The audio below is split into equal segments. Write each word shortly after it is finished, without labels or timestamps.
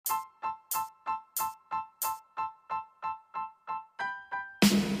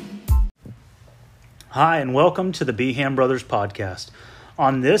Hi, and welcome to the Behan Brothers podcast.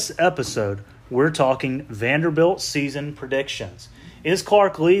 On this episode, we're talking Vanderbilt season predictions. Is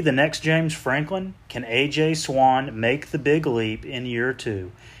Clark Lea the next James Franklin? Can A.J. Swan make the big leap in year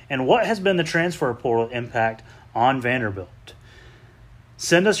two? And what has been the transfer portal impact on Vanderbilt?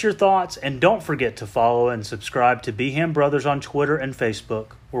 Send us your thoughts, and don't forget to follow and subscribe to Behan Brothers on Twitter and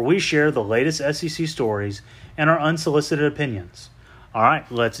Facebook, where we share the latest SEC stories and our unsolicited opinions. All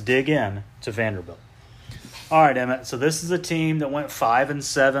right, let's dig in to Vanderbilt. All right, Emmitt, so this is a team that went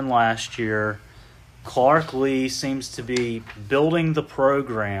 5-7 last year. Clark Lea seems to be building the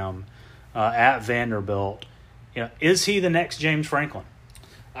program at Vanderbilt. Is he the next James Franklin?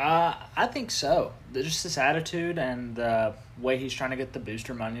 I think so. Just this attitude and the way he's trying to get the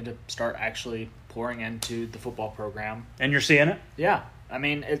booster money to start actually pouring into the football program. And you're seeing it? Yeah. I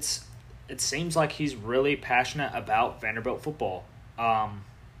mean, it seems like he's really passionate about Vanderbilt football.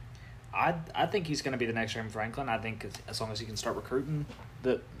 I think he's going to be the next James Franklin. I think as long as he can start recruiting,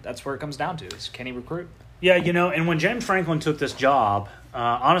 that's where it comes down to is can he recruit? Yeah, and when James Franklin took this job,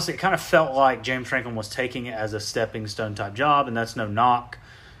 honestly, it kind of felt like James Franklin was taking it as a stepping stone type job, and that's no knock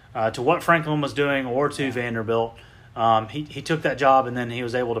to what Franklin was doing or to Vanderbilt. He took that job, and then he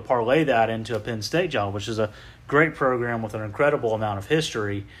was able to parlay that into a Penn State job, which is a great program with an incredible amount of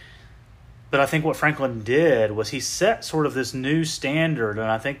history. But I think what Franklin did was he set sort of this new standard, and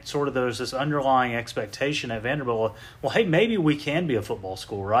I think sort of there's this underlying expectation at Vanderbilt, well, hey, maybe we can be a football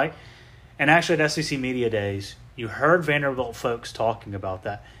school, right? And actually at SEC Media Days, you heard Vanderbilt folks talking about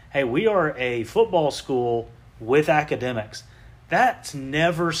that. Hey, we are a football school with academics. That's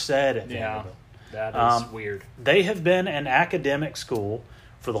never said at Vanderbilt. That is weird. They have been an academic school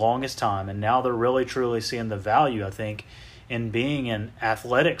for the longest time, and now they're really, truly seeing the value, I think, in being an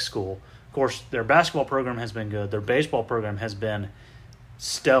athletic school. Of course, their basketball program has been good. Their baseball program has been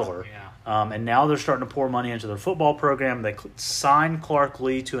stellar. Yeah. And now they're starting to pour money into their football program. They signed Clark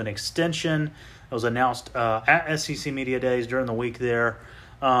Lea to an extension. It was announced at SEC Media Days during the week there.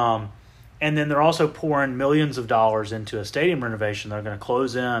 And then they're also pouring millions of dollars into a stadium renovation. They're going to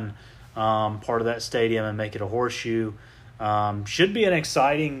close in part of that stadium and make it a horseshoe. Should be an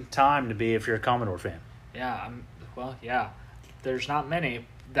exciting time to be if you're a Commodore fan. Yeah. There's not many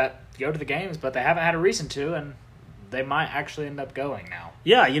that go to the games, but they haven't had a reason to, and they might actually end up going now.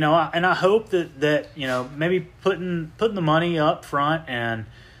 Yeah, and I hope that maybe putting the money up front and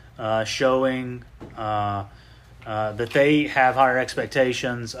showing that they have higher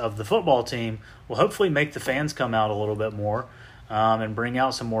expectations of the football team will hopefully make the fans come out a little bit more and bring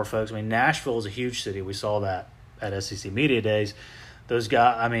out some more folks. I mean, Nashville is a huge city. We saw that at SEC Media Days. Those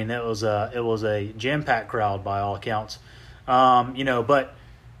guys, I mean, it was a jam-packed crowd by all accounts.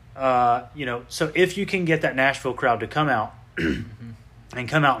 So if you can get that Nashville crowd to come out and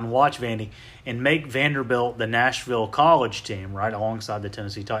come out and watch Vandy and make Vanderbilt the Nashville college team, right, alongside the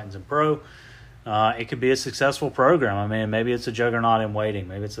Tennessee Titans and Pro, it could be a successful program. I mean, maybe it's a juggernaut in waiting.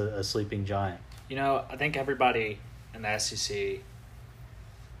 Maybe it's a sleeping giant. I think everybody in the SEC,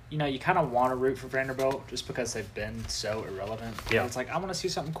 you kind of want to root for Vanderbilt just because they've been so irrelevant. Yeah. It's like, I want to see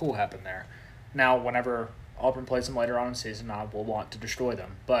something cool happen there. Now, whenever Auburn plays them later on in the season, I will want to destroy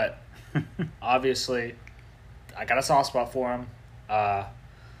them. But obviously, I got a soft spot for them,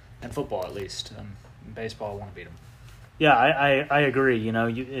 in football at least. In baseball, I want to beat them. Yeah, I agree.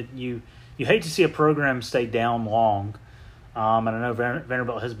 You hate to see a program stay down long. And I know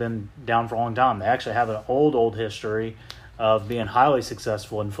Vanderbilt has been down for a long time. They actually have an old history of being highly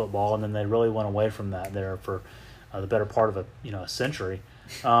successful in football, and then they really went away from that there for the better part of a century.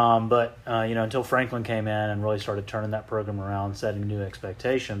 But until Franklin came in and really started turning that program around, setting new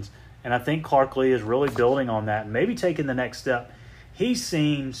expectations. And I think Clark Lea is really building on that and maybe taking the next step. He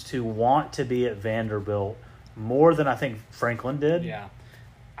seems to want to be at Vanderbilt more than I think Franklin did. Yeah.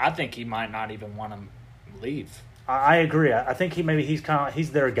 I think he might not even want to leave. I agree. I think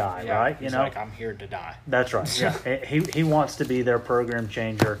he's their guy, yeah, right? He's like, I'm here to die. That's right. Yeah. He wants to be their program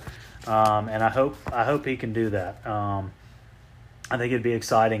changer. And I hope he can do that. I think it'd be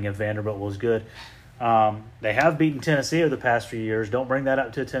exciting if Vanderbilt was good. They have beaten Tennessee over the past few years. Don't bring that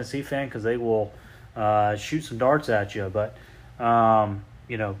up to a Tennessee fan because they will shoot some darts at you. But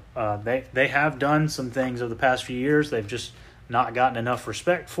they have done some things over the past few years. They've just not gotten enough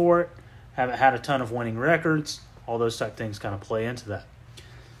respect for it. Haven't had a ton of winning records. All those type things kind of play into that.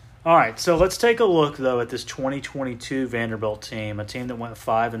 All right, so let's take a look though at this 2022 Vanderbilt team, a team that went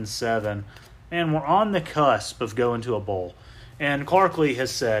 5-7, and we're on the cusp of going to a bowl. And Clark Lea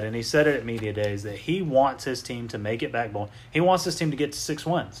has said, and he said it at Media Days, that he wants his team to make it back bowl. He wants his team to get to 6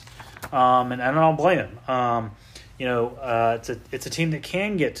 wins. And I don't blame him. It's a team that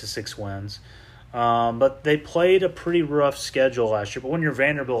can get to 6 wins. But they played a pretty rough schedule last year. But when you're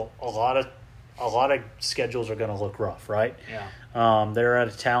Vanderbilt, a lot of schedules are going to look rough, right? Yeah. They're at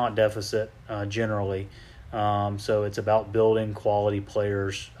a talent deficit generally, so it's about building quality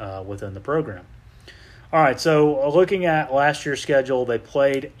players within the program. All right, so looking at last year's schedule, they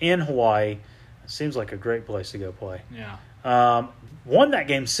played in Hawaii. It seems like a great place to go play. Yeah. Won that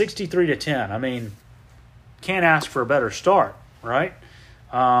game 63-10. I mean, can't ask for a better start, right?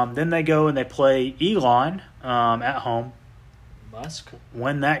 Then they go and they play Elon at home. Musk.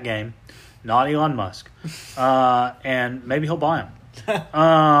 Win that game. Not Elon Musk. And maybe he'll buy him.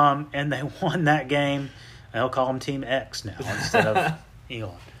 And they won that game. They'll call him Team X now instead of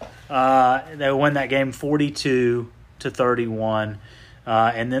Elon. They won that game 42-31.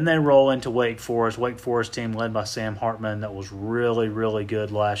 And then they roll into Wake Forest. Wake Forest team led by Sam Hartman that was really, really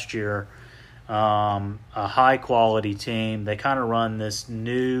good last year. A high-quality team. They kind of run this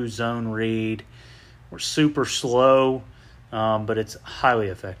new zone read. We're super slow, but it's highly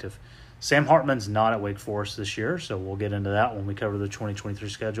effective. Sam Hartman's not at Wake Forest this year, so we'll get into that when we cover the 2023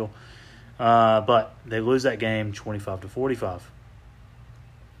 schedule. But they lose that game 25-45.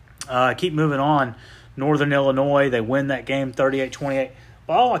 Keep moving on. Northern Illinois, they win that game 38-28.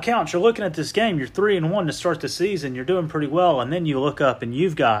 By all accounts, you're looking at this game, you're 3-1 to start the season, you're doing pretty well, and then you look up and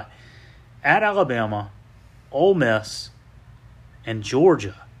you've got at Alabama, Ole Miss, and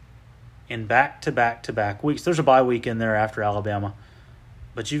Georgia in back-to-back-to-back weeks. There's a bye week in there after Alabama,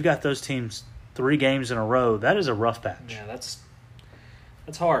 but you've got those teams 3 games in a row. That is a rough patch. Yeah, that's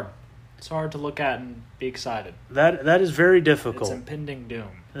hard. It's hard to look at and be excited. That is very difficult. It's impending doom.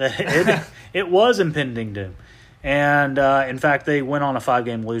 It was impending doom. And, in fact, they went on a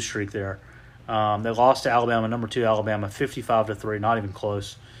 5-game lose streak there. They lost to Alabama, number 2 Alabama, 55-3, not even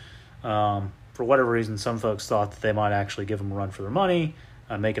close. For whatever reason, some folks thought that they might actually give them a run for their money,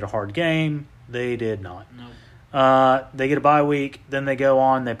 make it a hard game. They did not. Nope. They get a bye week. Then they go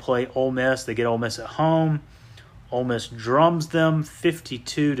on. They play Ole Miss. They get Ole Miss at home. Ole Miss drums them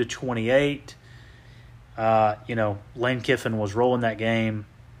 52-28. Lane Kiffin was rolling that game.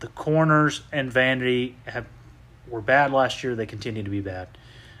 The corners and Vandy were bad last year. They continue to be bad.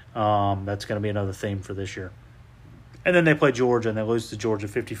 That's going to be another theme for this year. And then they play Georgia, and they lose to Georgia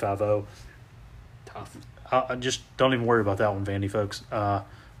 55-0. Tough. Just don't even worry about that one, Vandy folks.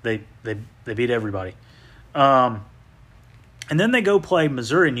 They beat everybody. And then they go play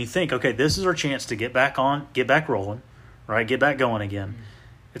Missouri, and you think, okay, this is our chance to get back rolling, right? Get back going again. Mm-hmm.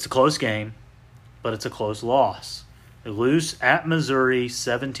 It's a close game, but it's a close loss. They lose at Missouri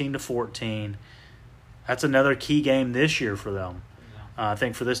 17-14. That's another key game this year for them. Yeah. I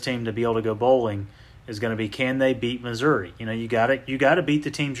think for this team to be able to go bowling is going to be, can they beat Missouri? You got to beat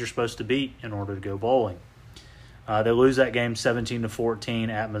the teams you're supposed to beat in order to go bowling. They lose that game 17-14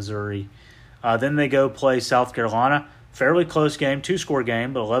 at Missouri. Then they go play South Carolina. Fairly close game, 2-score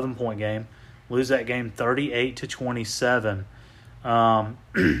game, but 11-point game. Lose that game 38-27.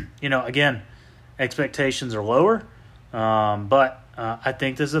 Again, expectations are lower, but I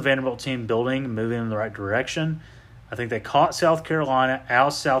think this is a Vanderbilt team building, moving in the right direction. I think they caught South Carolina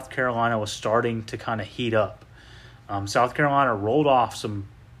as South Carolina was starting to kind of heat up. South Carolina rolled off some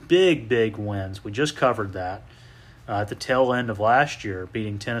big wins. We just covered that at the tail end of last year,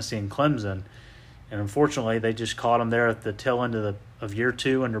 beating Tennessee and Clemson. And unfortunately, they just caught them there at the tail end of year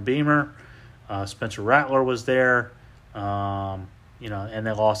 2 under Beamer. Spencer Rattler was there, and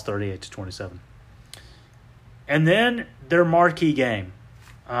they lost 38-27. And then their marquee game,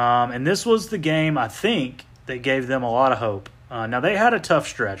 and this was the game I think that gave them a lot of hope. Now they had a tough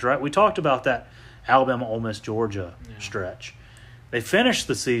stretch, right? We talked about that Alabama, Ole Miss, Georgia stretch. They finished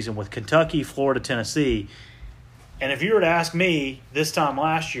the season with Kentucky, Florida, Tennessee, and if you were to ask me this time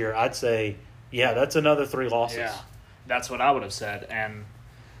last year, I'd say, yeah, that's another 3 losses. Yeah, that's what I would have said. And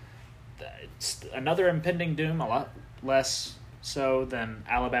it's another impending doom, a lot less so than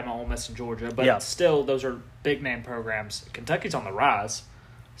Alabama, Ole Miss, and Georgia. But still, those are big-name programs. Kentucky's on the rise,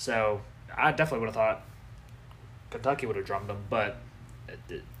 so I definitely would have thought Kentucky would have drummed them, but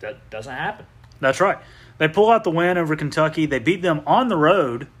that doesn't happen. That's right. They pull out the win over Kentucky. They beat them on the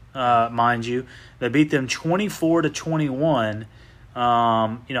road, mind you. They beat them 24-21.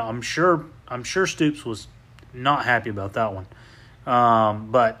 I'm sure Stoops was not happy about that one.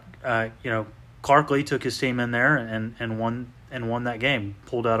 But Clark Lea took his team in there and won that game,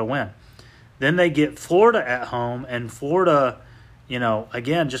 pulled out a win. Then they get Florida at home, and Florida,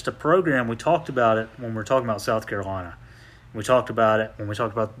 again, just a program. We talked about it when we were talking about South Carolina. We talked about it when we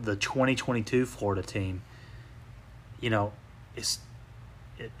talked about the 2022 Florida team. It's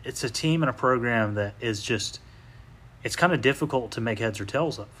a team and a program that is just – it's kind of difficult to make heads or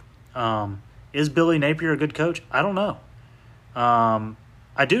tails of. Is Billy Napier a good coach? I don't know.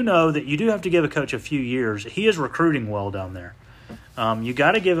 I do know that you do have to give a coach a few years. He is recruiting well down there. You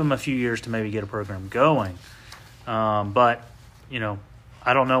got to give him a few years to maybe get a program going. But,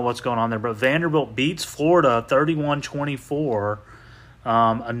 I don't know what's going on there. But Vanderbilt beats Florida 31-24.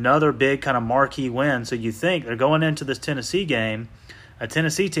 Another big kind of marquee win. So you think they're going into this Tennessee game, a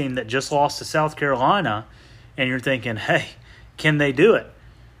Tennessee team that just lost to South Carolina, and you're thinking, hey, can they do it?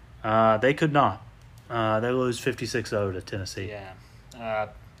 They could not. They lose 56-0 to Tennessee. Yeah.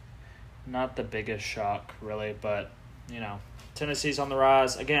 Not the biggest shock, really, but, Tennessee's on the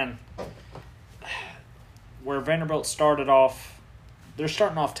rise. Again, where Vanderbilt started off, they're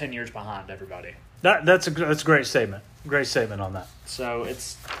starting off 10 years behind everybody. That's a great statement. Great statement on that. So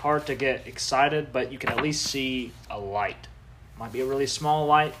it's hard to get excited, but you can at least see a light. Might be a really small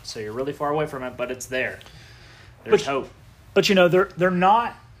light, so you're really far away from it, but it's there. There's hope. But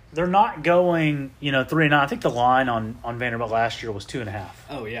they're not going 3-9. I think the line on Vanderbilt last year was 2.5.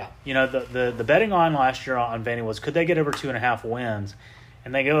 Oh yeah. The betting line last year on Vandy was, could they get over 2.5 wins,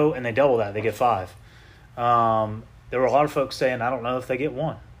 and they go and they double that, they get 5. There were a lot of folks saying, I don't know if they get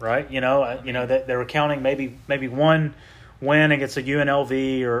 1, right? That they were counting maybe 1 win against a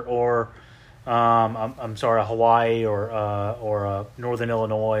UNLV or a Hawaii or Northern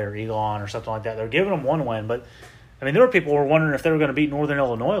Illinois or Elon or something like that. They're giving them 1 win, but there were people who were wondering if they were going to beat Northern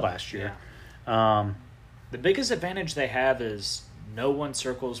Illinois last year. Yeah. The biggest advantage they have is no one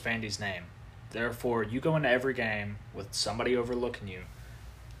circles Vandy's name. Therefore, you go into every game with somebody overlooking you.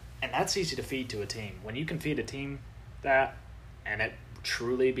 And that's easy to feed to a team. When you can feed a team that and it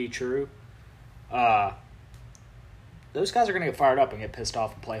truly be true, those guys are going to get fired up and get pissed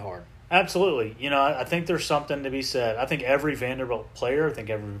off and play hard. Absolutely. I think there's something to be said. I think every Vanderbilt player, I think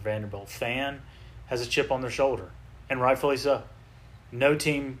every Vanderbilt fan has a chip on their shoulder, and rightfully so. No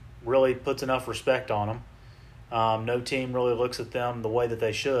team really puts enough respect on them. No team really looks at them the way that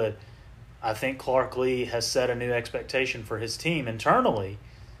they should. I think Clark Lea has set a new expectation for his team internally.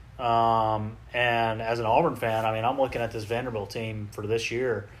 And as an Auburn fan, I'm looking at this Vanderbilt team for this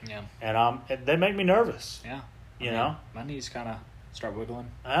year, and they make me nervous. Yeah, my knees kind of start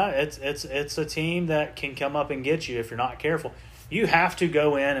wiggling. It's a team that can come up and get you if you're not careful. You have to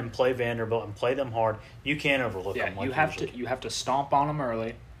go in and play Vanderbilt and play them hard. You can't overlook them. You have to stomp on them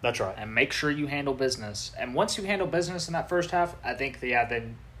early. That's right, and make sure you handle business. And once you handle business in that first half, I think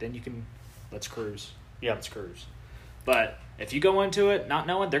then you can let's cruise. Yeah, let's cruise. But if you go into it not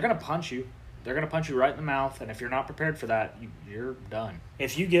knowing, they're going to punch you. They're going to punch you right in the mouth, and if you're not prepared for that, you're done.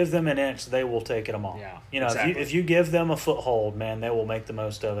 If you give them an inch, they will take it them all. Yeah, exactly. If you give them a foothold, man, they will make the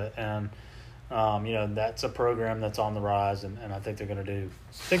most of it. And that's a program that's on the rise, and I think they're going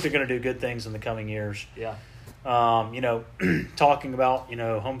to do good things in the coming years. Yeah. Talking about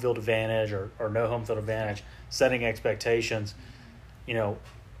home field advantage or no home field advantage, setting expectations.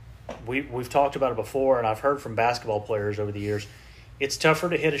 We've talked about it before, and I've heard from basketball players over the years. It's tougher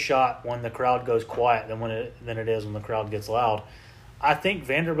to hit a shot when the crowd goes quiet than it is when the crowd gets loud. I think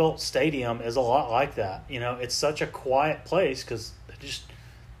Vanderbilt Stadium is a lot like that. It's such a quiet place because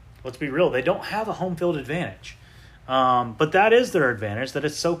let's be real, they don't have a home field advantage. But that is their advantage, that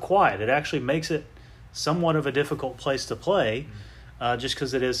it's so quiet. It actually makes it somewhat of a difficult place to play, just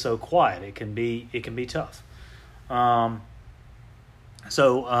because it is so quiet. It can be tough.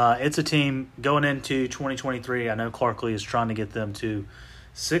 So it's a team going into 2023. I know Clark Lea is trying to get them to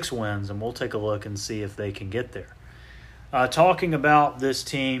 6 wins, and we'll take a look and see if they can get there. Talking about this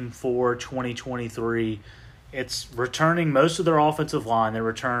team for 2023, it's returning most of their offensive line. They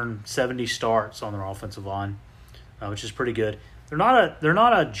return 70 starts on their offensive line, which is pretty good. They're not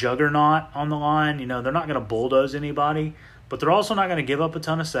a juggernaut on the line. They're not going to bulldoze anybody, but they're also not going to give up a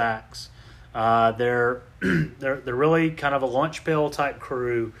ton of sacks. They're really kind of a lunch pail type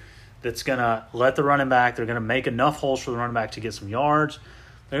crew that's going to let the running back. They're going to make enough holes for the running back to get some yards.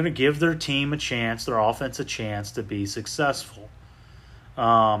 They're going to give their team a chance, their offense a chance to be successful.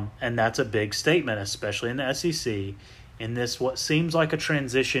 And that's a big statement, especially in the SEC, in this what seems like a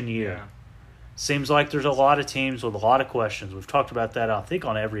transition year. Yeah. Seems like there's a lot of teams with a lot of questions. We've talked about that, I think,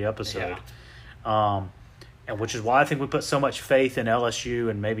 on every episode. Yeah. And which is why I think we put so much faith in LSU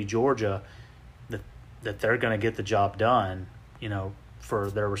and maybe Georgia that they're going to get the job done,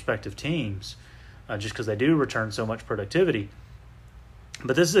 for their respective teams, just because they do return so much productivity.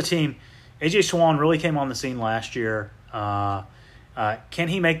 But this is a team, A.J. Swan really came on the scene last year. Can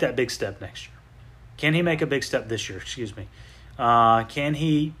he make that big step next year? Can he make a big step this year? Excuse me. Can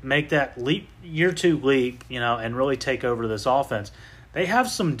he make that year 2 leap, and really take over this offense? They have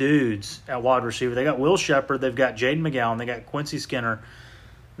some dudes at wide receiver. They got Will Shepherd. They've got Jaden McGowan. They got Quincy Skinner.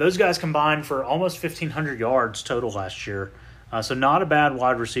 those guys combined for almost 1,500 yards total last year. So not a bad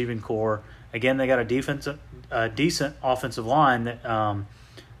wide receiving core. Again, they got a decent offensive line that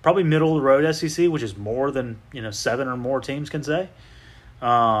probably middle of the road SEC, which is more than 7 or more teams can say. They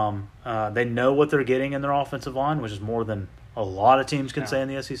know what they're getting in their offensive line, which is more than a lot of teams can say in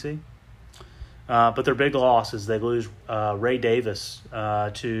the SEC. But their big loss is they lose Ray Davis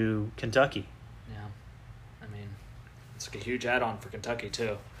to Kentucky. Yeah, I mean, it's like a huge add-on for Kentucky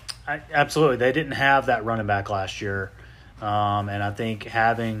too. Absolutely, they didn't have that running back last year, and I think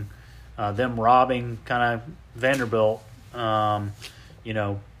having them robbing kind of Vanderbilt, of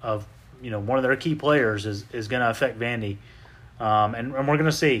one of their key players is going to affect Vandy. And we're going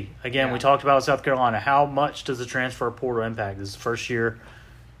to see. Again, we talked about South Carolina. How much does the transfer portal impact? This is the first year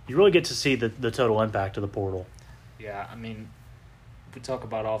you really get to see the total impact of the portal. Yeah, I mean, we talk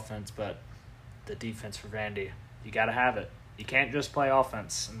about offense, but the defense for Vandy, you got to have it. You can't just play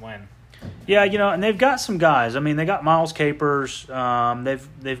offense and win. Yeah, and they've got some guys. I mean, they got Miles Capers.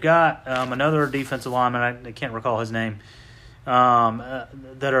 They've got another defensive lineman. I can't recall his name. That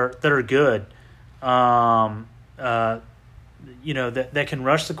are good. That can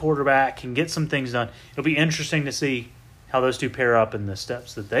rush the quarterback, can get some things done. It'll be interesting to see how those two pair up in the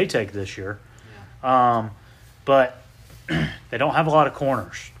steps that they take this year. Yeah. But they don't have a lot of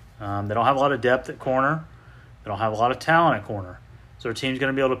corners. They don't have a lot of depth at corner. They don't have a lot of talent at corner. So their team's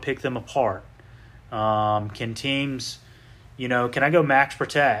going to be able to pick them apart. Can teams, can I go max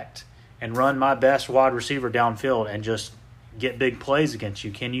protect and run my best wide receiver downfield and just get big plays against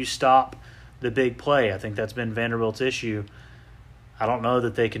you? Can you stop the big play? I think that's been Vanderbilt's issue. I don't know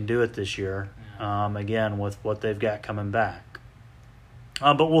that they can do it this year, again, with what they've got coming back.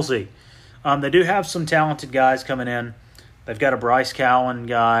 But we'll see. They do have some talented guys coming in. They've got a Bryce Cowan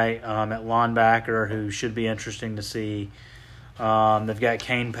guy at linebacker who should be interesting to see. They've got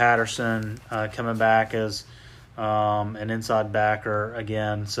Kane Patterson coming back as an inside backer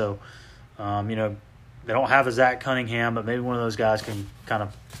again. So, they don't have a Zach Cunningham, but maybe one of those guys can kind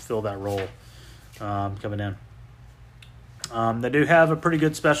of fill that role coming in. They do have a pretty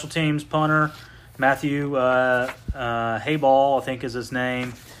good special teams punter. Matthew Hayball, I think is his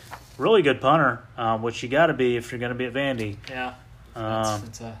name. Really good punter, which you got to be if you're going to be at Vandy. Yeah,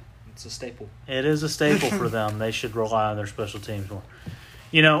 it's a staple. It is a staple for them. They should rely on their special teams more.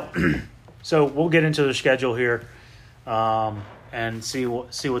 So we'll get into the schedule here and see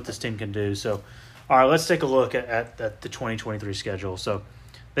what this team can do. So, all right, let's take a look at the 2023 schedule. So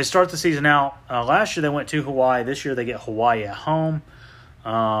they start the season out. Last year they went to Hawaii. This year they get Hawaii at home.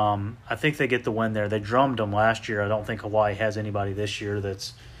 I think they get the win there. They drummed them last year. I don't think Hawaii has anybody this year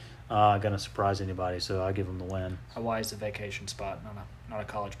that's going to surprise anybody, so I give them the win. Hawaii's a vacation spot, not a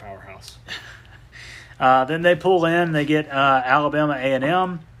college powerhouse. Then they pull in. They get Alabama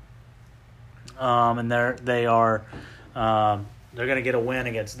A&M, and they're going to get a win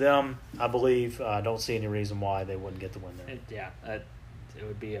against them, I believe. I don't see any reason why they wouldn't get the win there. It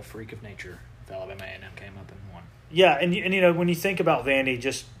would be a freak of nature if Alabama A&M came up and won. Yeah, and when you think about Vandy,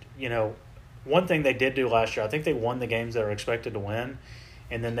 just one thing they did do last year, I think they won the games they were expected to win,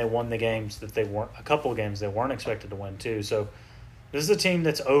 and then they won the games that a couple of games they weren't expected to win too. So this is a team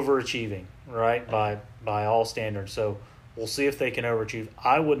that's overachieving, right, by all standards. So we'll see if they can overachieve.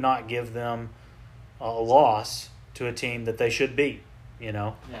 I would not give them a loss to a team that they should beat.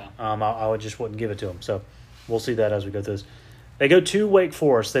 Yeah. I would just wouldn't give it to them. So we'll see that as we go through this. They go to Wake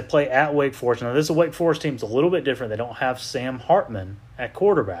Forest. They play at Wake Forest. Now, this Wake Forest team's a little bit different. They don't have Sam Hartman at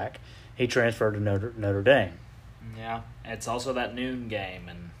quarterback. He transferred to Notre Dame. Yeah, it's also that noon game,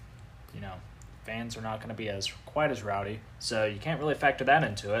 and fans are not going to be quite as rowdy, so you can't really factor that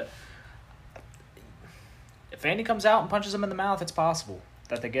into it. If Vandy comes out and punches them in the mouth, it's possible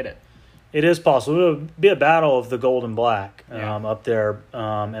that they get it. It is possible. It'll be a battle of the gold and black up there,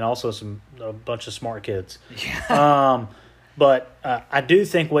 and also a bunch of smart kids. Yeah. But I do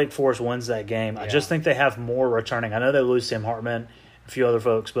think Wake Forest wins that game. Yeah. I just think they have more returning. I know they lose Sam Hartman, a few other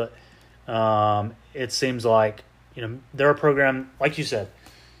folks, but it seems like they're a program, like you said.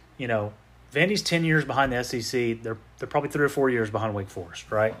 Vandy's 10 years behind the SEC. They're probably 3 or 4 years behind Wake Forest,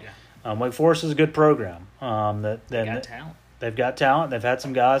 right? Yeah. Wake Forest is a good program. They've got talent. They've got talent. They've had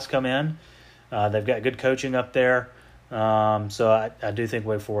some guys come in. They've got good coaching up there. So I do think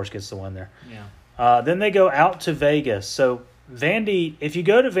Wake Forest gets the win there. Yeah. Then they go out to Vegas. So Vandy, if you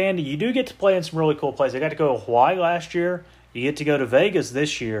go to Vandy, you do get to play in some really cool places. They got to go to Hawaii last year. You get to go to Vegas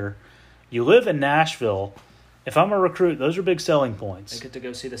this year. You live in Nashville. If I'm a recruit, those are big selling points. They get to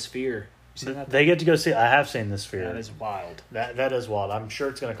go see the Sphere. They get to go see. I have seen the Sphere. That is wild. That is wild. I'm sure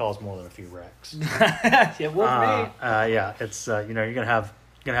it's going to cause more than a few wrecks. Yeah, well, yeah, it's you're going to have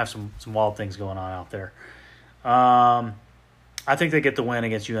gonna have some wild things going on out there. I think they get the win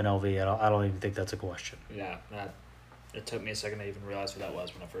against UNLV. I don't even think that's a question. Yeah, it took me a second to even realize who that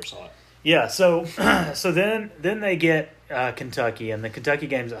was when I first saw it. Yeah, so then they get Kentucky, and the Kentucky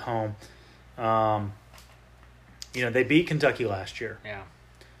game's at home. They beat Kentucky last year. Yeah,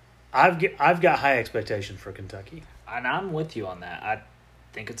 I've got high expectations for Kentucky, and I'm with you on that. I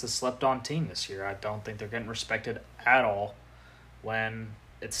think it's a slept-on team this year. I don't think they're getting respected at all. When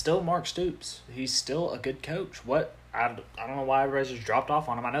it's still Mark Stoops, he's still a good coach. I don't know why everybody's just dropped off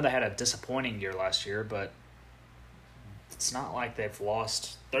on him. I know they had a disappointing year last year, but it's not like they've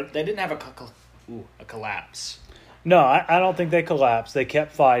lost. They didn't have a collapse. No, I don't think they collapsed. They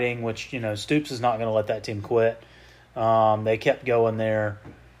kept fighting, which, Stoops is not going to let that team quit. They kept going there.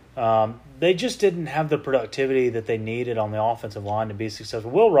 They just didn't have the productivity that they needed on the offensive line to be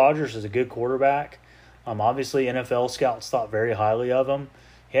successful. Will Rogers is a good quarterback. Obviously, NFL scouts thought very highly of him.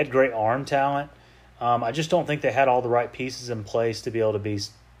 He had great arm talent. I just don't think they had all the right pieces in place to be able to be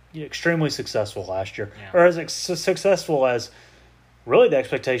extremely successful last year. Yeah. Or as successful as really the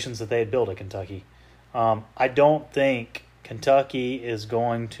expectations that they had built at Kentucky. I don't think Kentucky is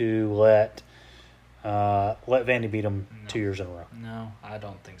going to let Vandy beat them 2 years in a row. No, I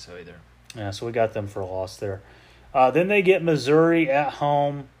don't think so either. Yeah, so we got them for a loss there. Then they get Missouri at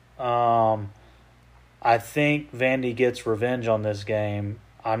home. I think Vandy gets revenge on this game.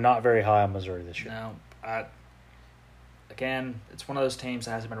 I'm not very high on Missouri this year. No, again, it's one of those teams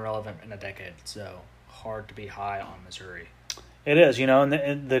that hasn't been relevant in a decade, so hard to be high on Missouri. It is,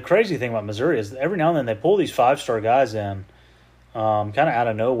 and the crazy thing about Missouri is every now and then they pull these 5-star guys in kind of out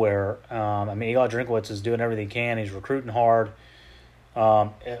of nowhere. Eli Drinkwitz is doing everything he can. He's recruiting hard.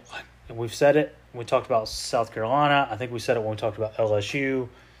 We've said it. We talked about South Carolina. I think we said it when we talked about LSU.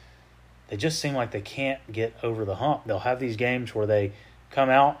 They just seem like they can't get over the hump. They'll have these games where they come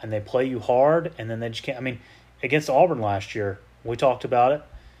out and they play you hard, and then they just can't. Against Auburn last year, we talked about it.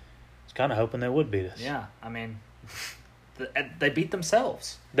 I was kind of hoping they would beat us. Yeah, they beat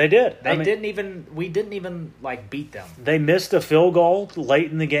themselves. They did. We didn't even beat them. They missed a field goal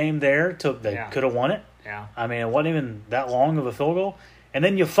late in the game there. They could have won it. Yeah. It wasn't even that long of a field goal. And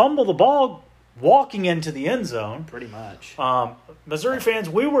then you fumble the ball walking into the end zone. Pretty much. Missouri fans,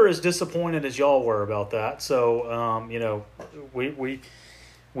 we were as disappointed as y'all were about that. So, we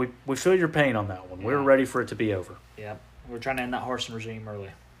feel your pain on that one. Yeah. We were ready for it to be over. Yeah. We were trying to end that Harsin regime early.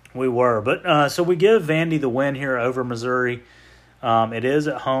 We were. But so we give Vandy the win here over Missouri. It is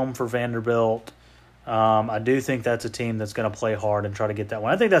at home for Vanderbilt. I do think that's a team that's going to play hard and try to get that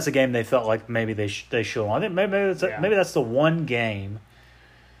one. I think that's a game they felt like maybe they should. I think maybe that's the one game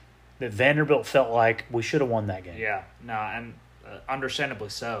that Vanderbilt felt like we should have won that game. Yeah, no, and understandably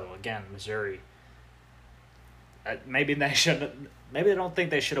so. Again, Missouri. Maybe they shouldn't. Maybe they don't think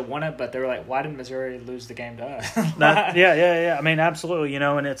they should have won it, but they were like, "Why didn't Missouri lose the game to us?" Yeah. Absolutely.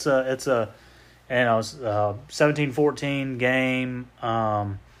 And it's a 17-14 game.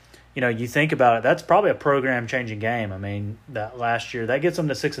 You think about it. That's probably a program-changing game. That last year that gets them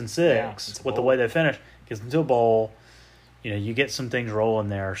to 6-6 with the way they finished. Gets them to a bowl. You get some things rolling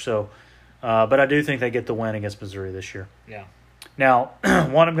there. So, but I do think they get the win against Missouri this year. Yeah. Now,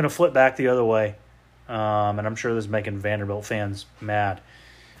 I'm going to flip back the other way, and I'm sure this is making Vanderbilt fans mad.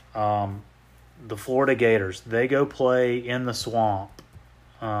 The Florida Gators, they go play in the swamp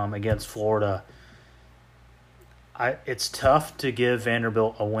against Florida. It's tough to give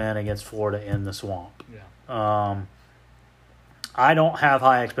Vanderbilt a win against Florida in the swamp. Yeah. I don't have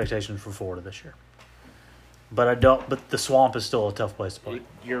high expectations for Florida this year. But the swamp is still a tough place to play.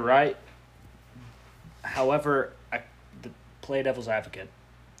 You're right. However, play devil's advocate.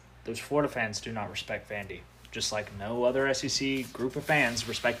 Those Florida fans do not respect Vandy, just like no other SEC group of fans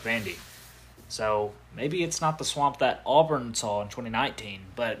respect Vandy. So maybe it's not the swamp that Auburn saw in 2019,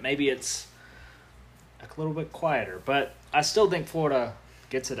 but maybe it's a little bit quieter. But I still think Florida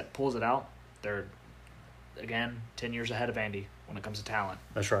pulls it out. They're, again, 10 years ahead of Vandy when it comes to talent.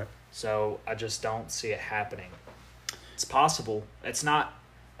 That's right. So I just don't see it happening. It's possible. It's not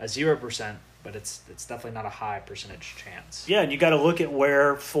a 0%, but it's definitely not a high percentage chance. Yeah, and you got to look at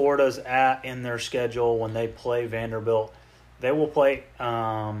where Florida's at in their schedule when they play Vanderbilt. They will play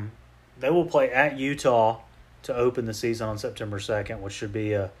at Utah to open the season on September 2nd, which should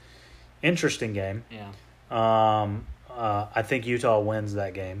be a interesting game. Yeah. I think Utah wins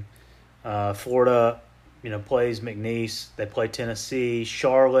that game. Florida, plays McNeese. They play Tennessee,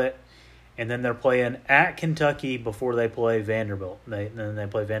 Charlotte, and then they're playing at Kentucky before they play Vanderbilt. Then they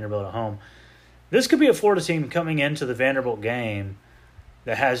play Vanderbilt at home. This could be a Florida team coming into the Vanderbilt game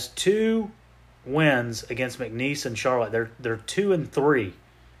that has 2 wins against McNeese and Charlotte. They're 2-3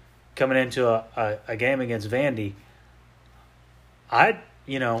 coming into a game against Vandy, Vandy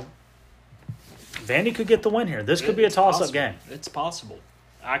could get the win here. This could be a toss-up game. It's possible.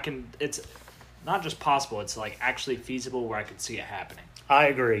 It's not just possible. It's like actually feasible where I could see it happening. I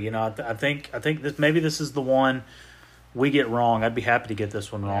agree. I think maybe this is the one we get wrong. I'd be happy to get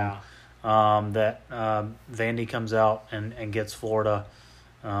this one wrong. Yeah. Vandy comes out and gets Florida,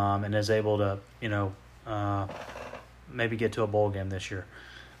 and is able to maybe get to a bowl game this year.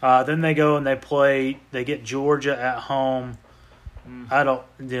 Then they go and they get Georgia at home. I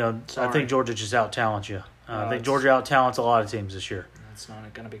think Georgia just out-talents you. I think Georgia out-talents a lot of teams this year. It's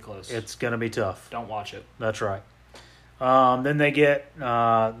not going to be close. It's going to be tough. Don't watch it. That's right. Then they get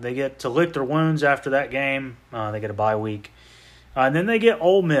to lick their wounds after that game. They get a bye week. And then they get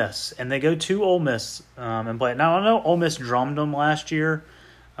Ole Miss, and they go to Ole Miss and play. Now, I know Ole Miss drummed them last year,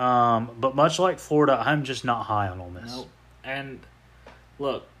 but much like Florida, I'm just not high on Ole Miss. Nope. And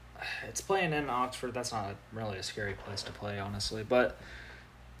look, it's playing in Oxford. That's not really a scary place to play, honestly. But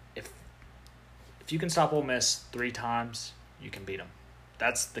if you can stop Ole Miss 3 times, you can beat them.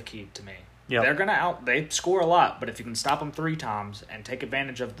 That's the key to me. Yep. They score a lot, but if you can stop them 3 times and take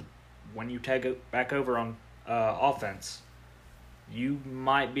advantage of when you take it back over on offense, you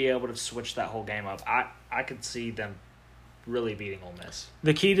might be able to switch that whole game up. I could see them really beating Ole Miss.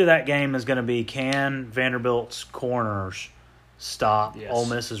 The key to that game is going to be, can Vanderbilt's corners stop Ole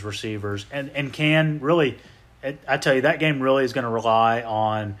Miss's receivers, and can really, I tell you, that game really is going to rely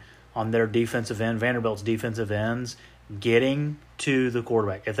on their defensive end, Vanderbilt's defensive ends, getting to the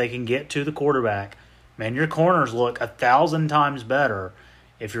quarterback. If they can get to the quarterback, man, your corners look 1,000 times better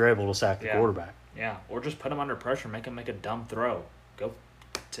if you're able to sack the quarterback. Yeah, or just put them under pressure, make them make a dumb throw. Go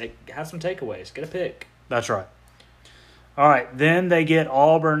have some takeaways, get a pick. That's right. All right, then they get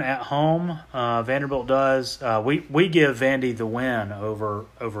Auburn at home. Vanderbilt does. We give Vandy the win over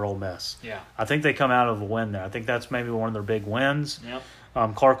Ole Miss. Yeah. I think they come out of a win there. I think that's maybe one of their big wins. Yep.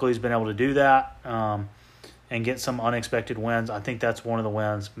 Clark Lea's been able to do that and get some unexpected wins. I think that's one of the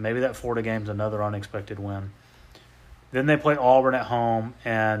wins. Maybe that Florida game's another unexpected win. Then they play Auburn at home,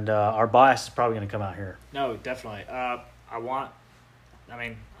 and our bias is probably going to come out here. No, definitely. I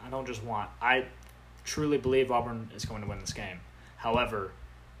truly believe Auburn is going to win this game. However,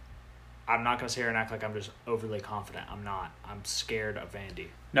 I'm not going to sit here and act like I'm just overly confident. I'm not. I'm scared of Vandy.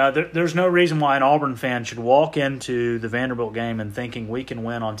 No, there's no reason why an Auburn fan should walk into the Vanderbilt game and thinking we can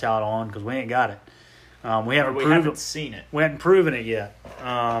win on tout on, because we ain't got it. We haven't seen it. We haven't proven it yet.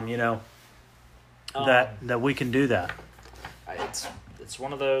 That we can do that. It's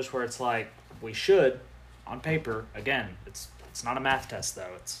one of those where it's like we should, on paper. Again, it's not a math test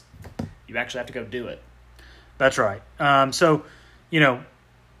though. You actually have to go do it. That's right. I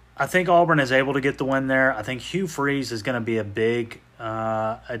think Auburn is able to get the win there. I think Hugh Freeze is going to be a big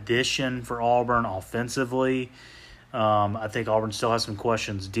addition for Auburn offensively. I think Auburn still has some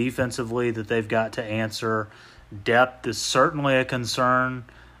questions defensively that they've got to answer. Depth is certainly a concern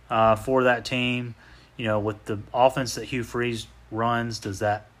for that team. With the offense that Hugh Freeze runs, is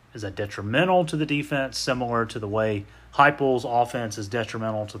that detrimental to the defense, similar to the way Heupel's offense is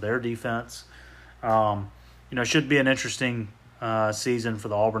detrimental to their defense? Should be an interesting season for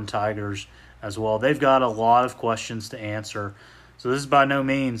the Auburn Tigers as well. They've got a lot of questions to answer. So this is by no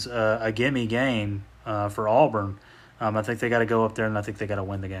means a gimme game for Auburn. I think they got to go up there, and I think they got to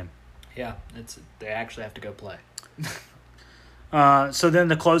win the game. Yeah, they actually have to go play. So then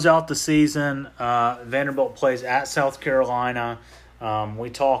to close out the season, Vanderbilt plays at South Carolina. We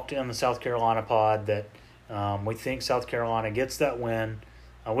talked in the South Carolina pod that we think South Carolina gets that win.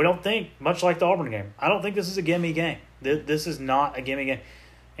 We don't think, much like the Auburn game, I don't think this is a gimme game. This is not a gimme game.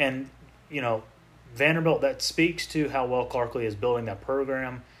 And, Vanderbilt, that speaks to how well Clark Lea is building that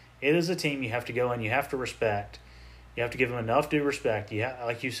program. It is a team you have to go in, you have to respect. You have to give them enough due respect.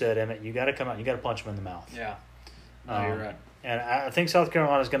 Like you said, Emmitt, you got to come out, you got to punch them in the mouth. Yeah. No, you're right. And I think South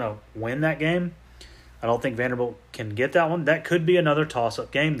Carolina is going to win that game. I don't think Vanderbilt can get that one. That could be another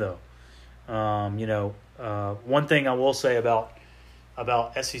toss-up game, though. One thing I will say about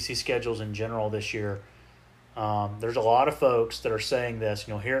SEC schedules in general this year, there's a lot of folks that are saying this.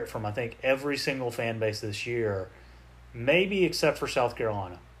 You'll hear it from, I think, every single fan base this year, maybe except for South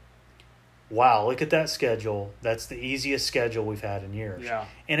Carolina. Wow, look at that schedule. That's the easiest schedule we've had in years. Yeah.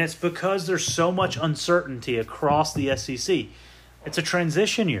 And it's because there's so much uncertainty across the SEC. It's a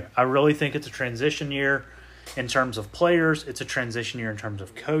transition year. I really think it's a transition year in terms of players. It's a transition year in terms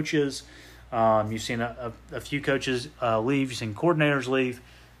of coaches. You've seen a few coaches leave. You've seen coordinators leave,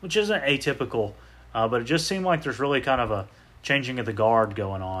 which isn't atypical. But it just seemed like there's really kind of a changing of the guard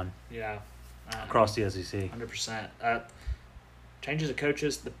going on. Yeah. Across the SEC. 100%. changes of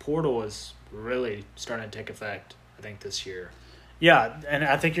coaches, the portal is really starting to take effect, I think, this year. Yeah, and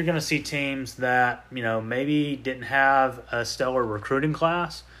I think you're going to see teams that, maybe didn't have a stellar recruiting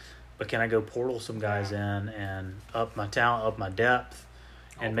class, but can I go portal some guys in and up my talent, up my depth,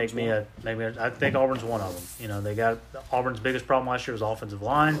 and I think Auburn's one of them. They got Auburn's biggest problem last year was offensive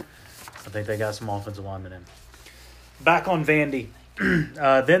line. I think they got some offensive linemen in. Back on Vandy,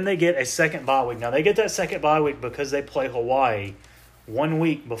 then they get a second bye week. Now, they get that second bye week because they play Hawaii 1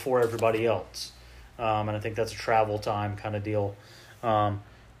 week before everybody else. And I think that's a travel time kind of deal.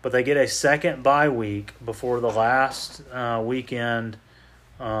 But they get a second bye week before the last weekend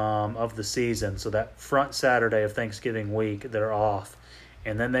of the season. So that front Saturday of Thanksgiving week, they're off.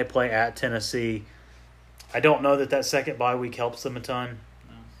 And then they play at Tennessee. I don't know that second bye week helps them a ton.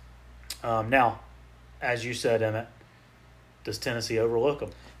 No. Now, as you said, Emmitt, does Tennessee overlook them?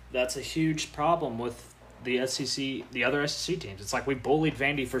 That's a huge problem with the SEC, the other SEC teams. It's like we bullied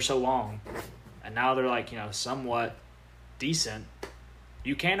Vandy for so long, and now they're like, somewhat decent.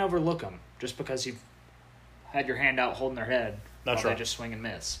 You can't overlook them just because you've had your hand out holding their head. That's right. They just swing and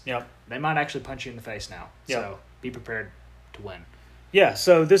miss. Yep. They might actually punch you in the face now. Yep. So be prepared to win. Yeah,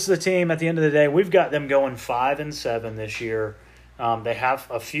 so this is a team, at the end of the day, we've got them going 5-7 this year. They have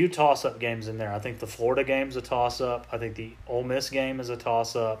a few toss-up games in there. I think the Florida game is a toss-up. I think the Ole Miss game is a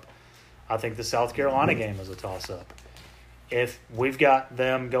toss-up. I think the South Carolina game is a toss-up. If we've got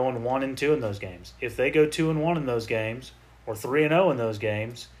them going 1-2 in those games, if they go 2-1 in those games or 3-0 in those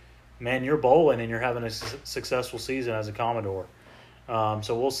games, man, you're bowling and you're having a successful season as a Commodore.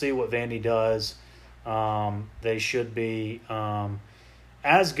 So we'll see what Vandy does. They should be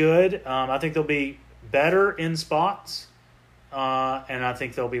as good. I think they'll be better in spots, and I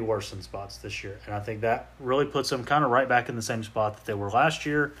think they'll be worse in spots this year. And I think that really puts them kind of right back in the same spot that they were last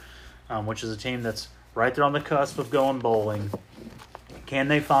year, which is a team that's right there on the cusp of going bowling. Can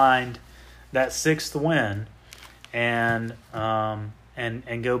they find that sixth win and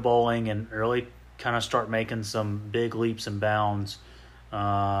go bowling and really kind of start making some big leaps and bounds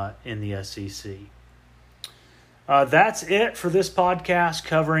in the SEC? That's it for this podcast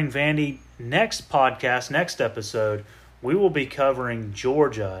covering Vandy. Next episode, we will be covering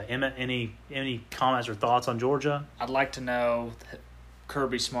Georgia. Emmitt, any comments or thoughts on Georgia? I'd like to know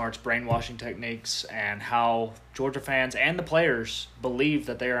Kirby Smart's brainwashing techniques and how Georgia fans and the players believe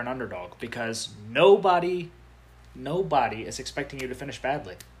that they are an underdog, because nobody is expecting you to finish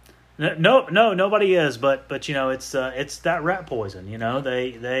badly. No, nobody is. But it's that rat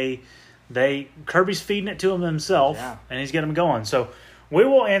poison. They Kirby's feeding it to him himself, and he's getting them going. So we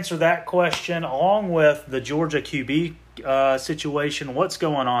will answer that question along with the Georgia QB situation. What's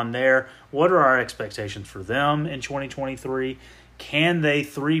going on there? What are our expectations for them in 2023? Can they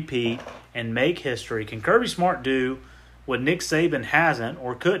three-peat and make history? Can Kirby Smart do what Nick Saban hasn't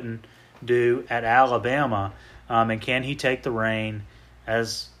or couldn't do at Alabama? And can he take the reign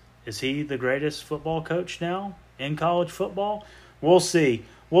is he the greatest football coach now in college football? We'll see.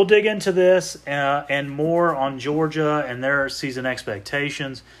 We'll dig into this and more on Georgia and their season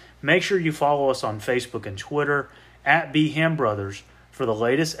expectations. Make sure you follow us on Facebook and Twitter @BHamBrothers for the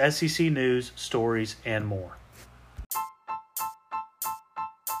latest SEC news, stories, and more.